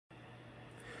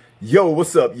Yo,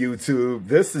 what's up, YouTube?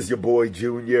 This is your boy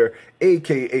Junior,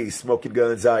 aka Smoking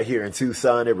Guns, out here in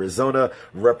Tucson, Arizona,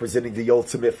 representing the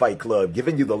Ultimate Fight Club,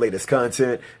 giving you the latest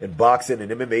content in boxing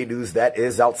and MMA news that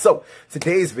is out. So,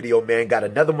 today's video, man, got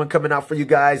another one coming out for you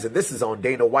guys, and this is on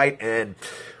Dana White, and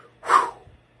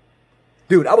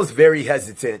dude, I was very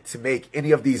hesitant to make any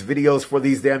of these videos for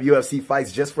these damn UFC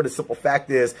fights, just for the simple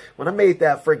fact is, when I made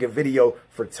that friggin' video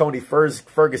for Tony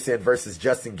Ferguson versus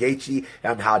Justin Gaethje,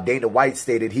 and how Dana White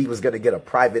stated he was going to get a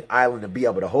private island and be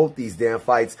able to hold these damn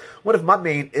fights, one of my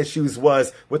main issues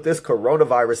was with this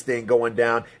coronavirus thing going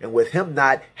down, and with him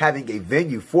not having a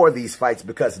venue for these fights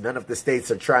because none of the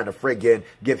states are trying to friggin'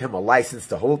 give him a license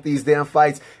to hold these damn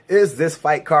fights. Is this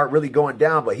fight card really going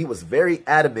down? But he was very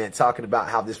adamant talking about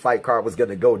how this fight card was going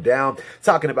to go down,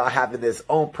 talking about having his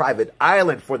own private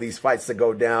island for these fights to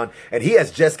go down. And he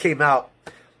has just came out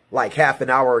like half an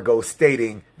hour ago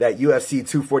stating that UFC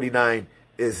 249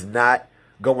 is not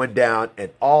going down,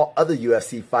 and all other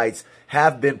UFC fights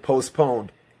have been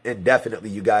postponed indefinitely,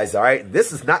 you guys. All right, and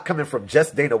this is not coming from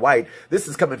just Dana White. This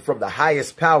is coming from the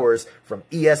highest powers, from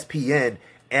ESPN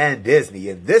and Disney.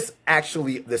 And this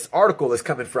article is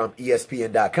coming from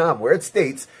ESPN.com, where it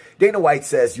states Dana White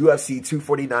says UFC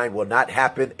 249 will not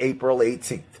happen April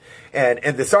 18th. And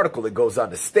in this article, it goes on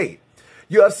to state,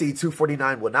 UFC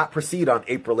 249 will not proceed on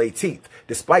April 18th.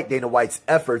 Despite Dana White's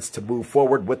efforts to move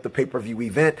forward with the pay-per-view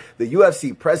event, the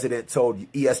UFC president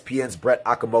told ESPN's Brett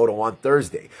Okamoto on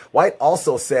Thursday. White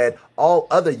also said all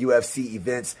other UFC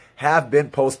events have been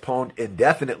postponed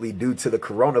indefinitely due to the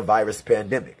coronavirus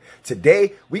pandemic.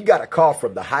 Today, we got a call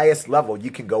from the highest level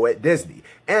you can go at Disney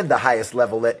and the highest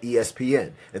level at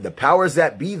ESPN. And the powers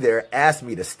that be there asked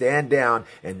me to stand down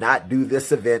and not do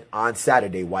this event on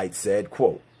Saturday, White said,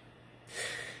 quote.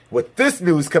 With this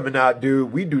news coming out,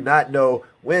 dude, we do not know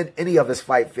when any of his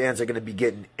fight fans are going to be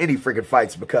getting any friggin'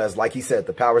 fights, because, like he said,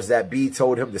 the powers that be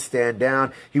told him to stand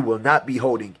down. He will not be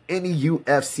holding any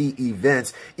UFC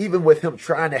events, even with him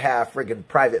trying to have friggin'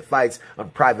 private fights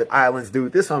on private islands,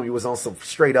 dude. This homie was on some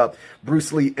straight up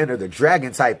Bruce Lee Enter the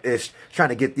Dragon type-ish, trying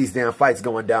to get these damn fights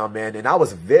going down, man. And I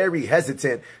was very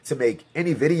hesitant to make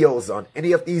any videos on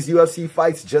any of these UFC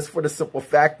fights, just for the simple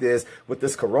fact is, with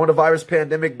this coronavirus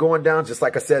pandemic going down, just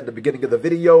like I said in the beginning of the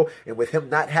video, and with him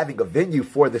not having a venue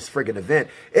for this friggin' event,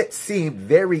 it seemed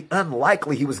very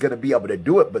unlikely he was going to be able to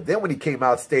do it. But then when he came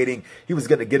out stating he was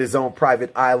going to get his own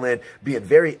private island, being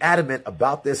very adamant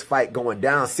about this fight going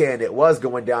down, saying it was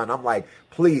going down, I'm like,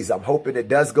 please, I'm hoping it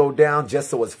does go down just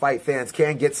so his fight fans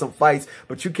can get some fights.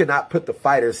 But you cannot put the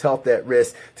fighter's health at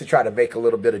risk to try to make a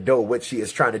little bit of dough, which he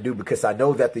is trying to do, because I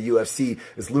know that the UFC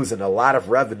is losing a lot of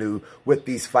revenue with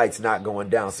these fights not going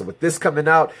down. So with this coming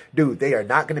out, dude, they are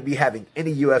not going to be having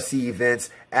any UFC events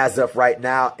as of right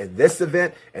now. And this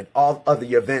event and all other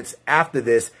events after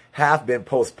this have been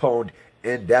postponed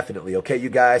indefinitely. Okay, you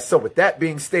guys? So with that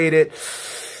being stated,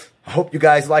 I hope you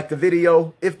guys liked the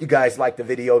video. If you guys liked the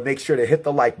video, make sure to hit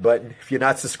the like button. If you're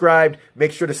not subscribed,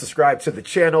 make sure to subscribe to the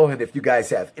channel. And if you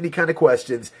guys have any kind of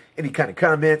questions, any kind of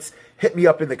comments, hit me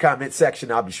up in the comment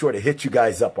section. I'll be sure to hit you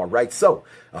guys up, all right? So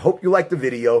I hope you liked the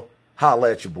video.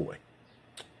 Holla at your boy.